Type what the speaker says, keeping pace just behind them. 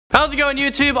How's it going,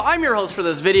 YouTube? I'm your host for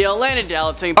this video, Landon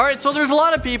Dallatsing. Alright, so there's a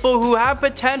lot of people who have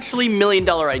potentially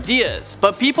million-dollar ideas,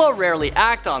 but people rarely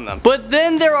act on them. But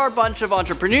then there are a bunch of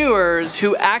entrepreneurs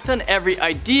who act on every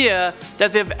idea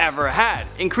that they've ever had,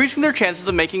 increasing their chances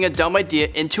of making a dumb idea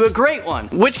into a great one,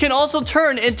 which can also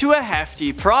turn into a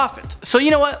hefty profit. So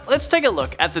you know what? Let's take a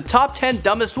look at the top 10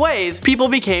 dumbest ways people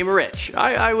became rich.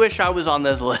 I wish I was on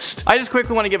this list. I just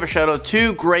quickly want to give a shout out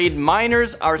to Grade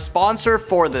Miners, our sponsor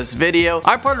for this video.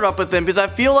 I partnered up with them because I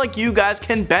feel like you guys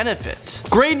can benefit.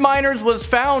 Grade Miners was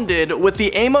founded with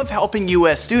the aim of helping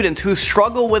US students who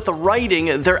struggle with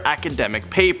writing their academic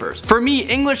papers. For me,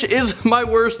 English is my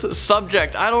worst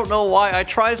subject. I don't know why. I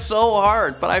try so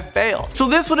hard, but I fail. So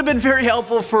this would have been very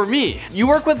helpful for me. You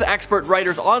work with expert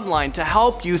writers online to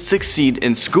help you succeed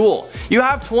in school. You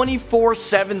have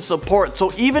 24/7 support,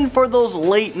 so even for those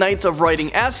late nights of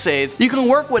writing essays, you can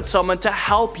work with someone to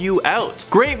help you out.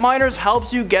 Grade Miners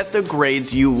helps you get the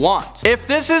grades you want. If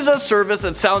this is a service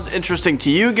that sounds interesting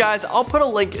to you guys, I'll put a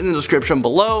link in the description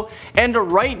below, and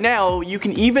right now you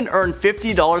can even earn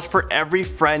 $50 for every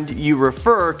friend you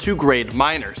refer to Grade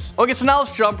Miners. Okay, so now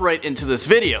let's jump right into this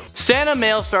video. Santa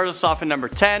Mail started us off at number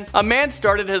 10. A man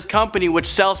started his company which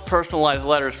sells personalized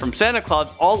letters from Santa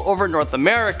Claus all over North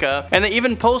America, and they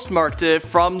even postmarked it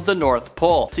from the North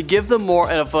Pole to give them more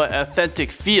of an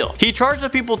authentic feel. He charged the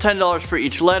people $10 for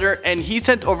each letter, and he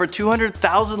sent over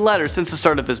 200,000 letters since the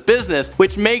start of his business,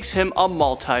 which makes him a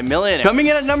multi-millionaire. Coming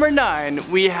in at number 9,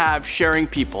 we have sharing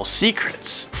people's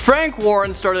secrets. Frank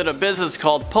Warren started a business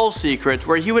called Post Secrets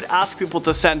where he would ask people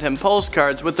to send him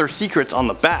postcards with their secrets on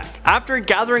the back. After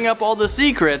gathering up all the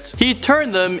secrets, he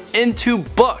turned them into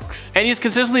books, and he's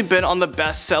consistently been on the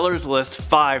bestsellers list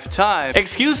 5 times.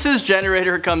 Excuses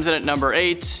Generator comes in at number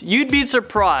 8. You'd be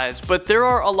surprised, but there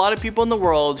are a lot of people in the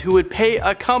world who would pay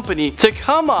a company to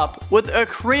come up with a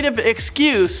creative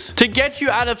excuse to get you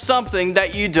out of something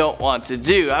that you don't want to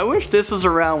do. I wish this was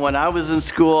around when I was in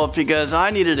school because I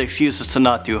needed excuses to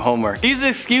not do homework. These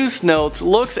excuse notes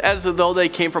looks as though they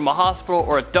came from a hospital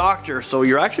or a doctor, so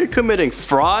you're actually committing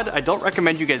fraud. I don't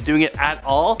recommend you guys doing it at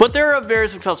all, but they're a very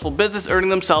successful business earning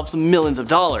themselves millions of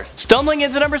dollars. Stumbling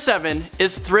into number 7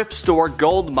 is Thrift Store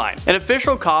Gold Mine. An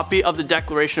official copy of the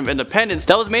Declaration of Independence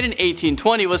that was made in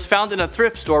 1820 was found in a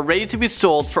thrift store ready to be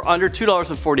sold for under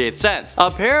 $2.48.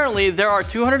 Apparently, there are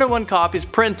 201 copies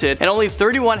printed and only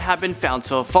 31 have been found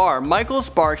so far. Michael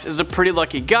Sparks is a pretty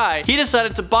lucky guy. He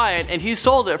decided to buy it and he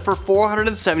sold it for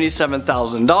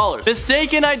 $477,000.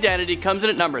 Mistaken identity comes in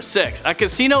at number 6. A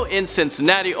casino in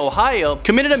Cincinnati, Ohio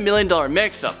committed a $1 million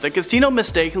mix-up. The casino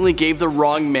mistakenly gave the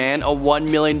wrong man a $1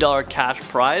 million cash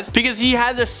prize because he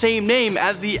had the same name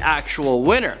as the actual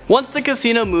winner. Once the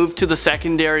casino moved to the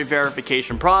secondary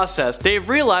verification process, they've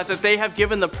realized that they have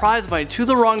given the prize money to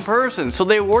the wrong person, so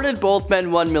they awarded both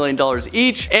men $1 million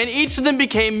each, and each of them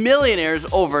became millionaires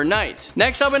overnight.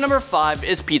 Next up at number 5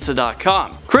 is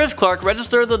pizza.com. Chris Clark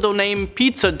registered the domain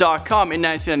pizza.com in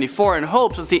 1994 in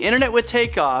hopes that the internet would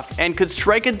take off and could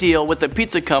strike a deal with the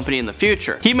pizza company in the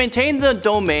future. He maintained the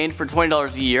domain for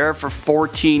 $20 a year for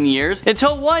 14 years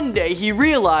until one day he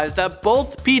realized that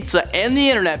both pizza and the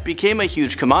internet became a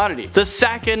huge commodity. The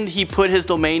second he put his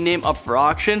domain name up for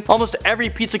auction, almost every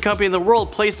pizza company in the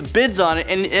world placed bids on it,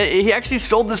 and he actually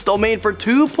sold this domain for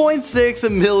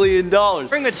 $2.6 million.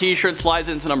 Wearing a t-shirt slides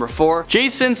into number 4.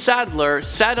 Jason Sadler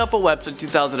set up a website in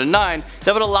 2009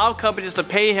 that would allow companies to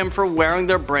pay him for wearing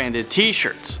their branded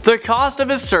t-shirts. The cost of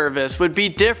his service would be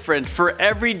different for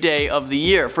every day of the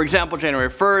year. For example, January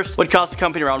 1st would cost the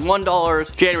company around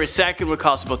 $1, January 2nd would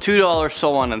cost about $2,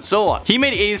 so on and so on. He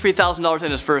made $83,000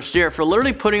 in his first year for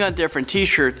literally putting on different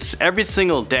t-shirts every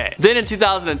single day. Then in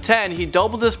 2010, he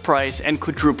doubled his price and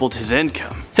quadrupled his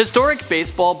income. Historic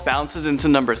baseball bounces into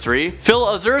number 3. Phil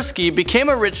Ozerski became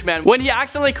a rich man when he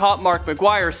accidentally caught Mark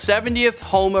McGwire's 70th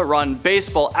home run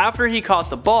baseball. After he caught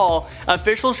the ball,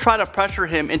 officials tried to pressure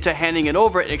him into handing it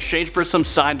over in exchange for some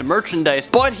signed merchandise,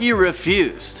 but he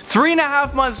refused.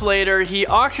 3.5 months later, he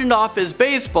auctioned off his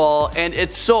baseball and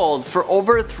it sold for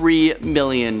over $3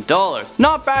 million.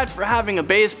 Not bad for having a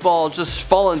baseball just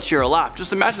fall into your lap.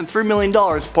 Just imagine $3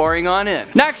 million pouring on in.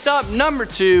 Next up, number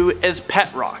 2 is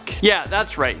Pet Rock. Yeah,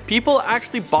 that's right. People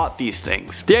actually bought these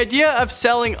things. The idea of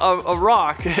selling a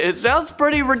rock, it sounds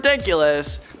pretty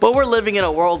ridiculous, but we're living in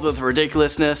a world with ridiculous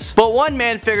ridiculousness, but one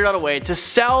man figured out a way to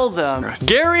sell them.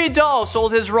 Gary Dahl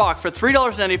sold his rock for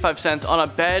 $3.95 on a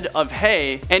bed of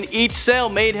hay, and each sale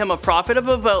made him a profit of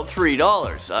about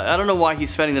 $3. I don't know why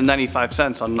he's spending the 95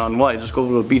 cents on what? Just go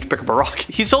to a beach, pick up a rock.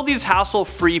 He sold these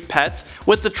hassle-free pets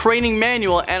with the training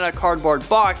manual and a cardboard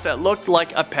box that looked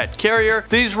like a pet carrier.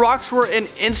 These rocks were an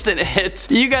instant hit.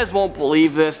 You guys won't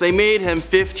believe this. They made him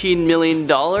 $15 million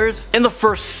in the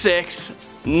first 6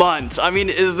 months. I mean,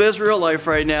 is this real life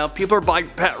right now? People are buying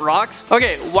pet rocks?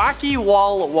 Okay, Wacky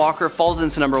Wall Walker falls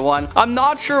into number 1. I'm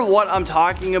not sure what I'm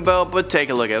talking about, but take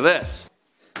a look at this.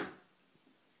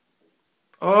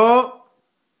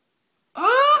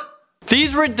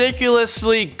 These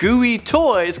ridiculously gooey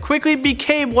toys quickly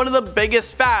became one of the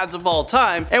biggest fads of all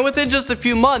time, and within just a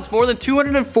few months, more than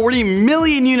 240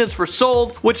 million units were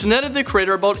sold, which netted the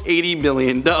creator about $80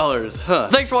 million.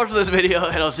 Thanks for watching this video,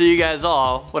 and I'll see you guys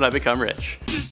all when I become rich.